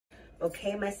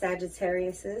Okay, my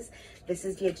Sagittariuses, this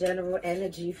is your general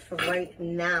energy for right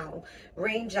now.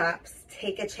 Raindrops,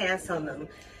 take a chance on them.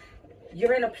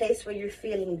 You're in a place where you're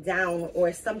feeling down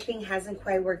or something hasn't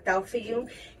quite worked out for you,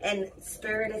 and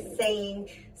Spirit is saying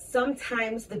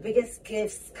sometimes the biggest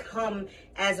gifts come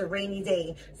as a rainy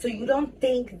day. So you don't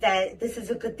think that this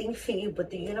is a good thing for you, but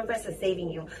the universe is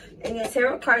saving you. And your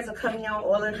tarot cards are coming out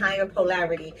all in higher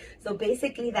polarity. So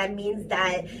basically that means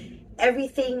that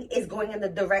everything is going in the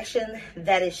direction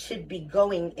that it should be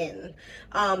going in.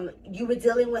 You were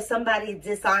dealing with somebody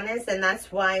dishonest, and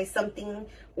that's why something,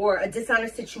 or a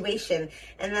dishonest situation,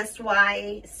 and that's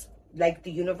why like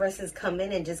the universe has come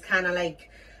in and just kind of like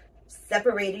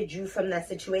separated you from that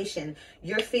situation.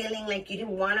 You're feeling like you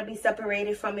didn't want to be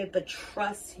separated from it, but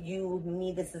trust you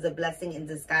me, this is a blessing in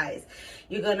disguise.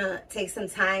 You're gonna take some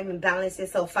time and balance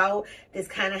yourself out. This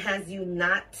kind of has you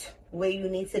not where you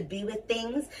need to be with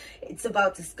things. It's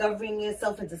about discovering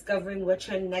yourself and discovering what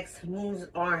your next moves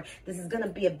are. This is going to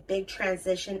be a big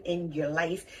transition in your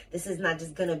life. This is not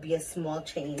just going to be a small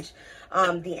change.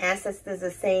 The ancestors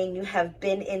are saying you have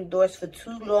been indoors for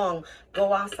too long.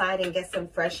 Go outside and get some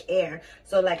fresh air.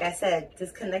 So like I said,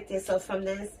 disconnect yourself from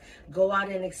this. Go out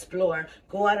and explore.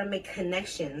 Go out and make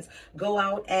connections. Go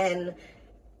out and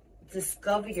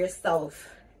discover yourself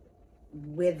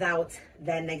without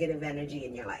that negative energy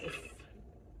in your life.